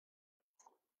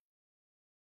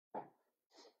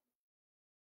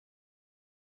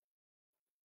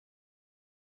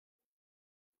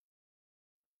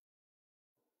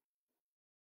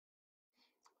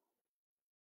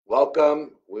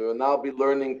Welcome. We will now be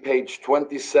learning page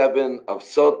 27 of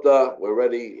Sotah. We're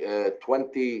already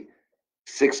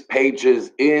 26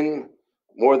 pages in,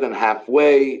 more than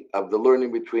halfway of the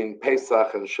learning between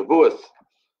Pesach and Shavuos.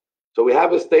 So we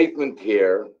have a statement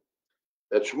here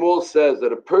that Shmuel says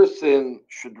that a person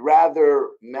should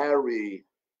rather marry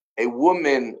a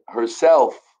woman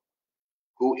herself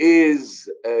who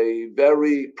is a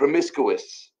very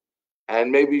promiscuous, and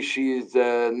maybe she's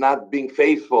not being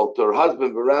faithful to her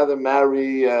husband, but rather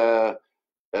marry a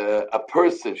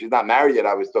person. She's not married yet,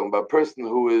 I was talking about a person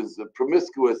who is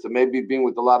promiscuous and maybe being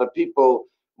with a lot of people,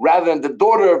 rather than the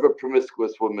daughter of a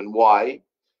promiscuous woman. Why?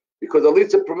 Because at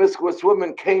least a promiscuous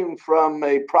woman came from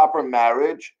a proper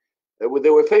marriage, where they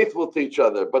were faithful to each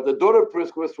other. But the daughter of a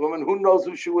promiscuous woman, who knows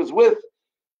who she was with,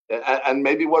 and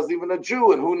maybe wasn't even a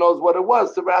Jew, and who knows what it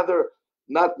was, to rather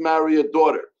not marry a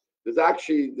daughter. There's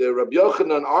actually, the Rabbi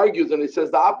Yochanan argues, and he says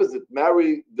the opposite: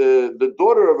 marry the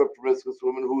daughter of a promiscuous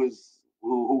woman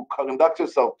who conducts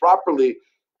herself properly,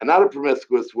 and not a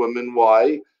promiscuous woman.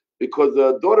 Why? Because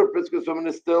the daughter of a promiscuous woman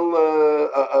is still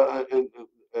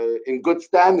in good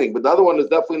standing, but the other one is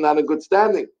definitely not in good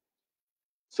standing.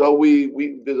 So we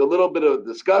there's a little bit of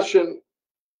discussion,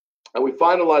 and we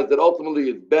finalized that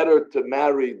ultimately it's better to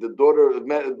marry the daughter,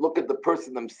 look at the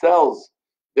person themselves,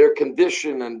 their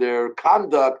condition and their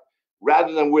conduct,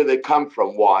 rather than where they come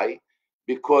from. Why?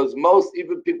 Because most,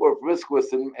 even people who are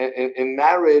promiscuous in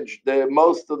marriage,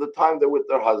 most of the time they're with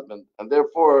their husband, and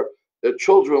therefore their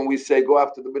children, we say, go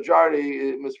after the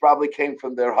majority, most probably came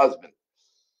from their husband.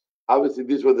 Obviously,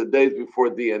 these were the days before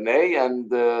DNA,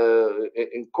 and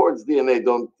in courts, DNA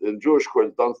in Jewish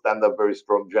courts don't stand up very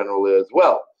strong generally as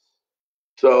well.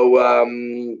 So,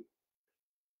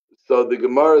 so the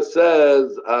Gemara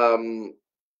says,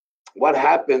 what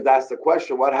happens? Ask the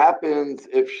question: what happens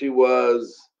if she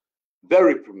was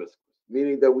very promiscuous?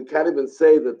 Meaning that we can't even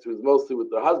say that she was mostly with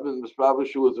her husband. Probably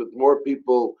she was with more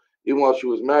people, even while she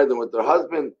was married, than with her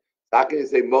husband. How can you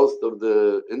say most of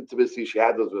the intimacy she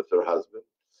had was with her husband?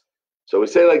 So we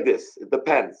say like this: it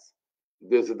depends.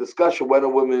 There's a discussion when a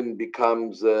woman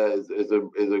becomes is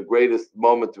a greatest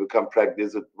moment to become pregnant.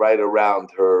 Is it right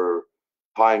around her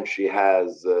time she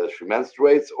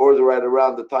menstruates, or is it right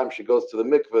around the time she goes to the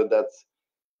mikveh? That's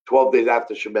 12 days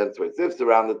after she menstruates. If it's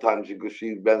around the time she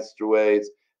menstruates,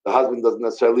 the husband doesn't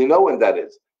necessarily know when that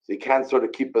is, so he can't sort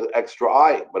of keep an extra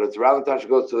eye. But it's around the time she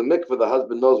goes to the mikveh, the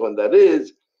husband knows when that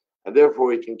is, and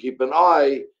therefore he can keep an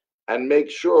eye and make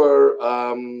sure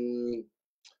that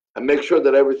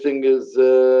everything is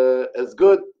as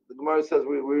good. The Gemara says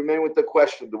we remain with the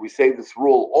question: do we say this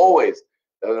rule always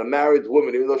that a married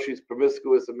woman, even though she's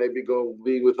promiscuous and maybe go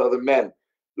be with other men,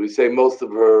 do we say most of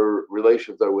her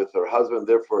relations are with her husband,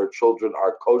 therefore her children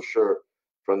are kosher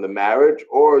from the marriage,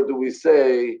 or do we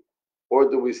say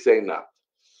not?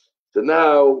 So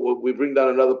now we bring down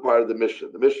another part of the Mishnah.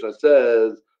 The Mishnah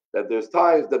says that there's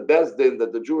times that Beis Din,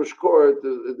 that the Jewish court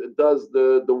does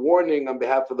the warning on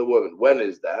behalf of the woman. When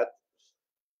is that?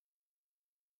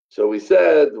 So we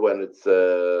said when it's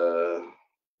the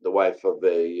wife of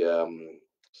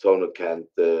someone who can't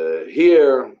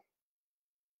hear,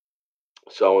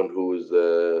 someone who's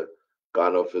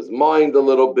gone off his mind a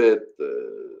little bit,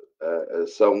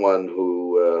 someone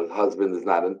whose husband is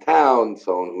not in town,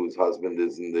 someone whose husband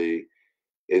is in the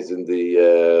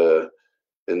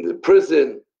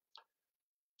prison.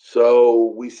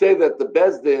 So we say that the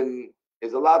Beis Din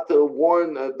is allowed to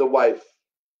warn the wife.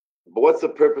 But what's the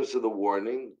purpose of the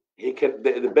warning? The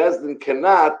Beis Din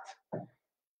cannot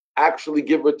actually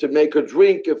give her to make her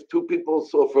drink if two people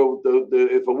saw,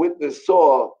 if a witness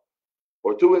saw,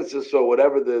 or two witnesses saw,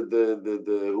 whatever the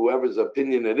whoever's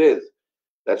opinion it is,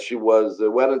 that she went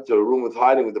into a room with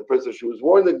hiding with the person she was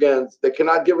warned against. They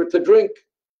cannot give her to drink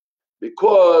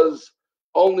because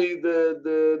only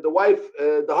the wife,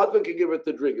 the husband can give her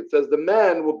to drink. It says the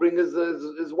man will bring his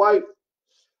wife.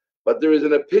 But there is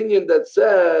an opinion that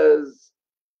says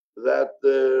that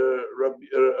the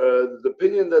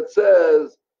opinion that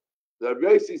says, the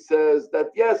Rabbi Yossi says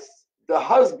that yes, the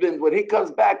husband, when he comes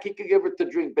back, he can give her to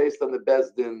drink based on the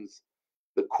Beis Din's,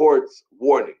 the court's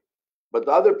warning. But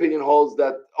the other opinion holds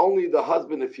that only the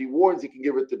husband, if he warns, he can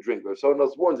give her to drink. Or if someone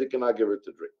else warns, he cannot give her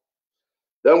to drink.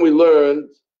 Then we learned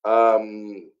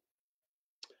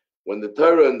when the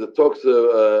Torah and the talks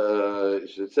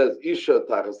it says Isha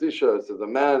Tachas Isha, it says a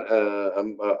man,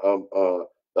 the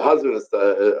husband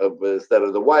instead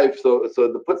of the wife. So it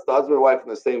puts the husband and wife in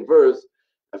the same verse.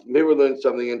 And from here we learned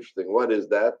something interesting. What is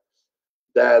that?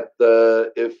 That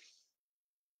if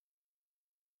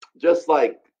just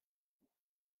like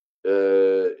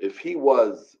if he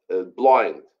was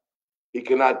blind, he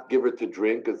cannot give her to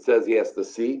drink. It says he has to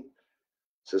see.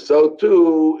 So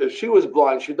too, if she was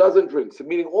blind, she doesn't drink. So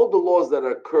meaning all the laws that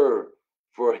occur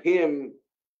for him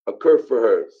occur for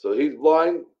her. So he's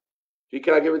blind, he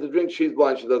cannot give her to drink. She's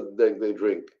blind, she doesn't they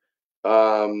drink.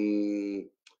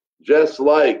 Just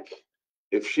like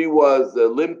if she was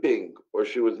limping or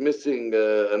she was missing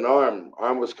an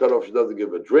arm was cut off, she doesn't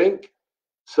give a drink.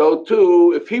 So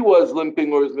too, if he was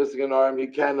limping or is missing an arm, he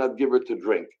cannot give her to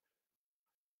drink.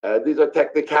 These are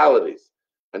technicalities.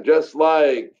 And just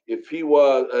like if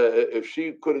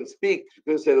she couldn't speak, she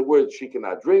couldn't say the words, she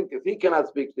cannot drink. If he cannot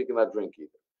speak, she cannot drink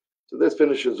either. So this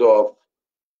finishes off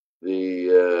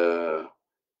the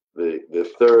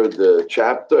third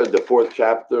chapter, the fourth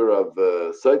chapter of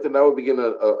Sotah. Now we begin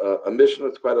a Mishnah.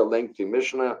 It's quite a lengthy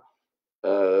Mishnah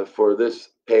for this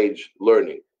page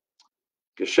learning.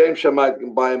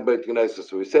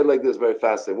 So we say like this very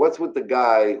fast. What's with the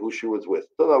guy who she was with?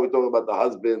 So now we're talking about the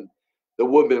husband, the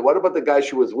woman. What about the guy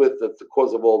she was with that's the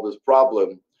cause of all this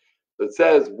problem? It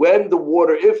says when the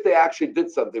water, if they actually did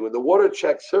something, when the water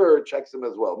checks her, it checks him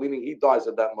as well, meaning he dies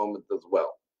at that moment as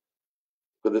well.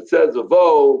 Because it says,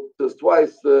 "Avo," there's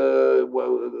twice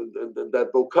that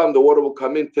will come. The water will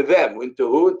come into them. Into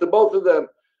who? Into both of them,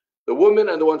 the woman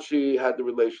and the one she had the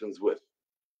relations with.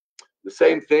 The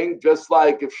same thing, just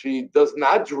like if she does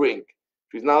not drink,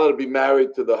 she's not allowed to be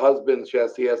married to the husband. He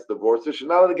has to divorce her. She's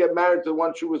not allowed to get married to the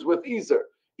one she was with either.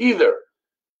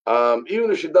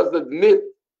 Even if she doesn't admit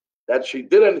that she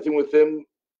did anything with him,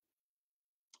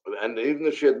 and even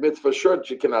if she admits for sure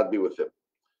she cannot be with him.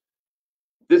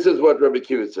 This is what Rabbi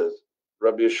Kiva says.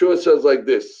 Rabbi Yeshua says like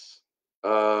this,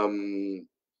 that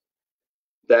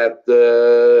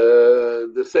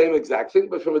the same exact thing,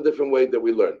 but from a different way that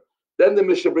we learn. Then the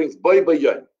Mishnah brings Boy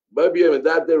Bayon. Boy Bayon, and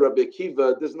that day Rabbi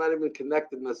Kiva, this is not even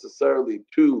connected necessarily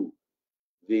to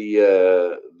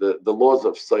the laws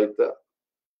of Sotah,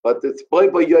 but it's Boy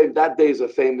Bayon. That day is a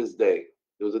famous day.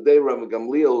 There was a day Rabbi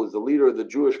Gamliel, who was the leader of the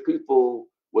Jewish people,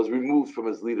 was removed from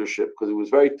his leadership because he was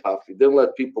very tough. He didn't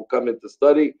let people come in to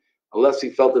study unless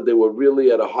he felt that they were really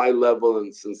at a high level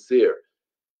and sincere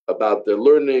about their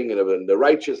learning and their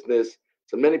righteousness.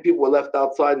 So many people were left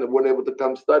outside and they weren't able to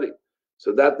come study.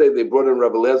 So that day they brought in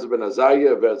Rabbi Eliezer ben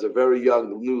Azariah as a very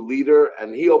young new leader,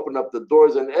 and he opened up the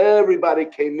doors and everybody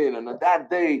came in. And on that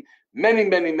day,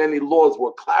 many laws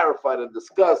were clarified and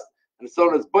discussed, and so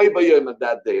on as Boy Bayom on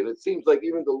that day. And it seems like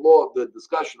even the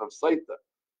discussion of Sotah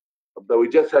that we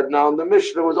just had now in the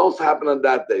Mishnah was also happening on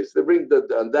that day. So they bring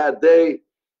on that day,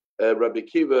 Rabbi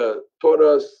Kiva taught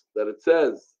us that it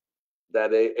says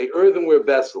that a earthenware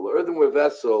vessel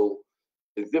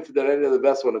is different than any other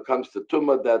vessel when it comes to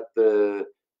tumah. That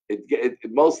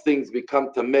most things become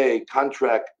tamei,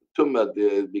 contract tumah,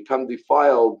 become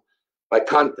defiled by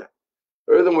contact.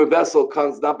 Earthenware vessel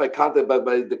comes not by contact, but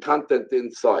by the content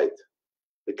inside.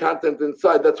 The content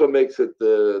inside, that's what makes it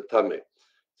tamei.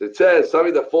 So it says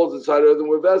something that falls inside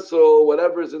earthenware vessel,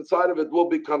 whatever is inside of it will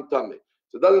become tamei.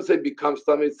 So it doesn't say becomes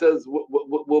tamei. It says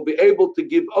we'll be able to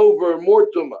give over more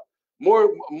tumah,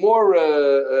 more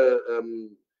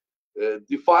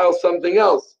defile something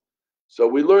else. So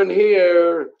we learn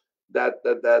here that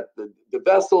the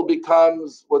vessel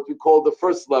becomes what we call the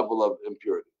first level of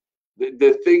impurity.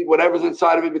 The thing, whatever's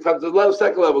inside of it, becomes the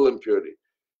second level impurity,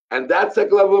 and that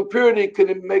second level impurity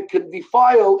can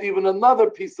defile even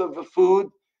another piece of the food,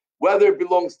 whether it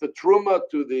belongs to truma,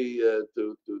 to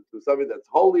something that's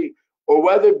holy, or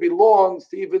whether it belongs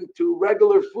to even to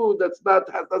regular food doesn't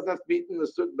have to be eaten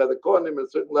by the kohanim a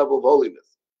certain level of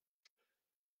holiness.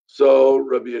 So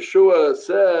Rabbi Yeshua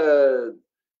said,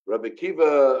 Rabbi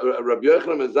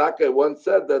Yochanan ben Zakkai once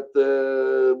said that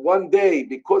one day,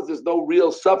 because there's no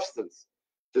real substance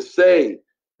to say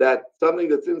that something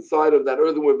that's inside of that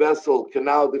earthenware vessel can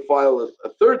now defile a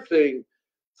third thing,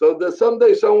 so that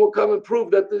someday someone will come and prove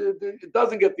that it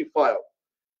doesn't get defiled.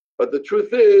 But the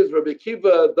truth is, Rabbi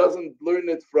Kiva doesn't learn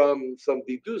it from some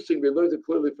deducing, he learns it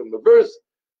clearly from the verse,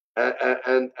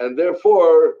 and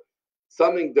therefore,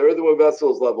 the earthenware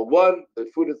vessel is level 1, the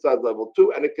food inside is level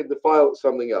 2, and it can defile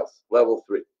something else, level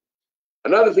 3.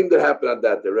 Another thing that happened on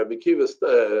that day, Rabbi Kiva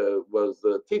was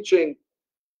teaching.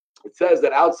 It says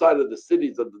that outside of the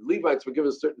cities of the Levites were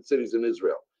given certain cities in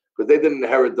Israel because they didn't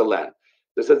inherit the land.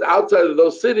 It says outside of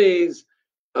those cities,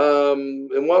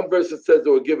 in one verse it says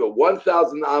they were given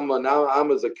 1,000 amma. Now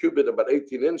amma is a cubit, about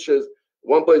 18 inches.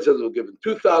 One place says they were given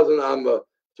 2,000 amma.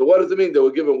 So what does it mean? They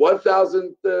were given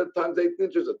 1,000 times 18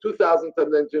 inches or 2,000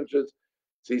 times 18 inches.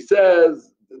 So he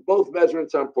says both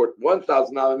measurements are important.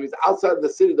 1,000 amma means outside of the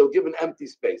city they were given empty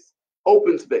space,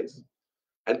 open space.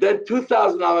 And then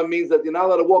 2,000 amma means that you're not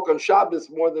allowed to walk on Shabbos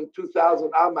more than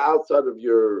 2,000 amma outside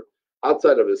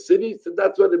of a city. So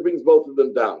that's why it brings both of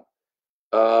them down.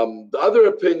 The other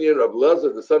opinion of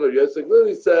Lezer, the son of Yosef,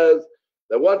 literally says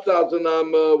that 1,000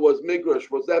 amma was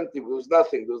migrush, was empty. There was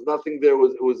nothing. There was nothing there.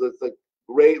 It was like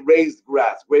raised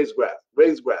grass, raised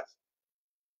grass.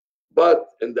 But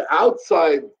in the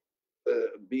outside,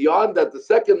 beyond that, the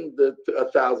second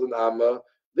 1,000 amma,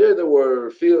 there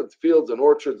were fields and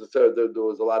orchards, etc. There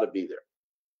was a lot of bee there.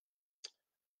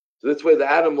 So this way, the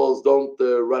animals don't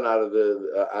run out of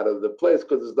the place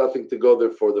because there's nothing to go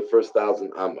there for the first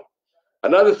 1,000 amma.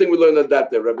 Another thing we learned on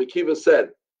that day, Rabbi Kiva said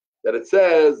that it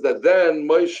says that then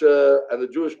Moshe and the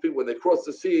Jewish people, when they crossed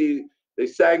the sea, they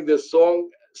sang this song,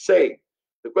 saying.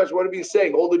 The question, what are we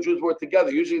saying? All the Jews were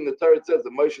together. Usually in the Torah it says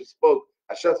that Moshe spoke,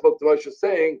 Hashem spoke to Moshe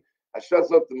saying, Hashem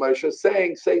spoke to Moshe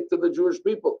saying, say to the Jewish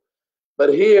people.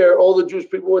 But here, all the Jewish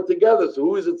people were together. So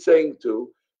who is it saying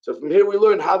to? So from here we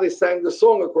learn how they sang the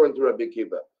song according to Rabbi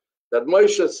Kiva. That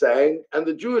Moshe sang, and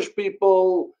the Jewish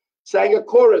people sang a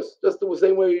chorus, just the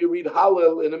same way you read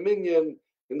Hallel in a minyan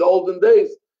in the olden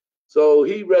days. So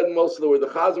he read most of the words, the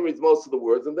Chazan reads most of the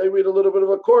words, and they read a little bit of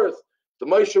a chorus. So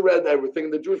Moshe read everything,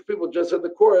 and the Jewish people just said the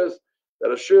chorus,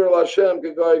 that Ashir al Hashem,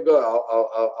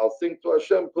 I'll sing to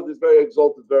Hashem, because he's very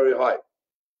exalted, very high.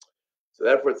 So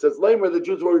therefore it says later the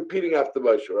Jews were repeating after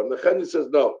Moshe. Rabbi Nechemia says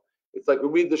no. It's like we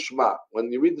read the Shema.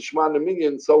 When you read the Shema in the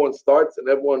minyan, someone starts and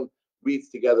everyone reads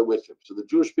together with him. So the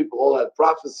Jewish people all had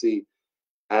prophecy,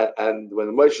 and when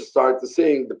Moshe started to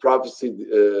sing, the prophecy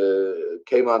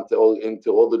came into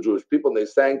all the Jewish people, and they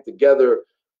sang together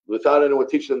without anyone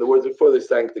teaching them the words before. They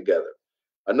sang together.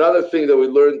 Another thing that we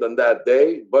learned on that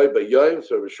day, by Yom,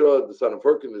 so Rishon, the son of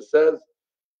Hyrcanus, says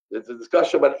it's a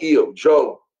discussion about Eov,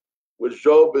 Job, which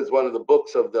Job is one of the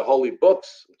books of the holy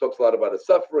books. It talks a lot about his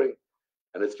suffering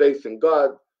and his faith in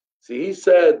God. See, he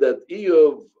said that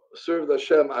Eov served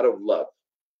Hashem out of love.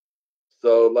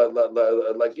 So,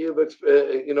 like Eov,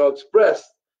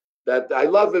 expressed that I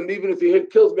love him, even if he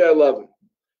kills me, I love him.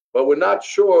 But we're not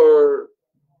sure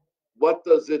what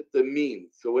does it mean.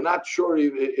 So we're not sure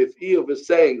if Eov is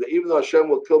saying that even though Hashem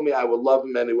will kill me, I will love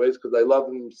him anyways because I love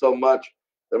him so much.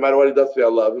 No matter what he does to me, I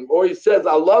love him. Or he says,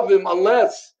 I love him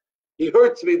unless he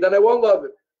hurts me, then I won't love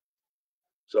him.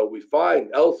 So we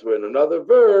find elsewhere in another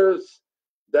verse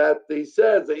that he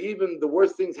says that even the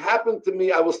worst things happen to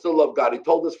me, I will still love God. He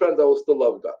told his friends, I will still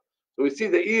love God. So we see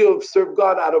that Eov served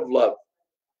God out of love.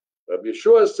 Rabbi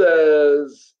Yeshua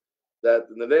says that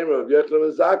in the name of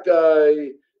Yochanan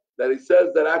Zakkai, that he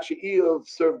says that actually Eov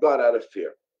served God out of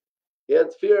fear. He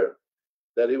had fear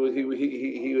that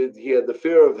he had the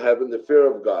fear of heaven, the fear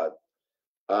of God,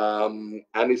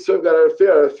 and he served God out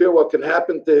of fear what can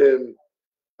happen to him,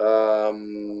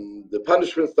 the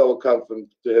punishments that will come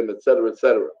to him, etc.,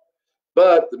 etc.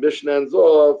 But the Mishnah ends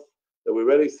off that we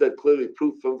already said clearly,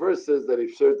 proof from verses that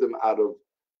he served them out of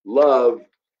love,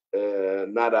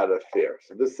 not out of fear.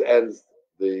 So this ends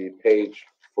the page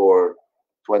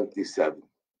 427.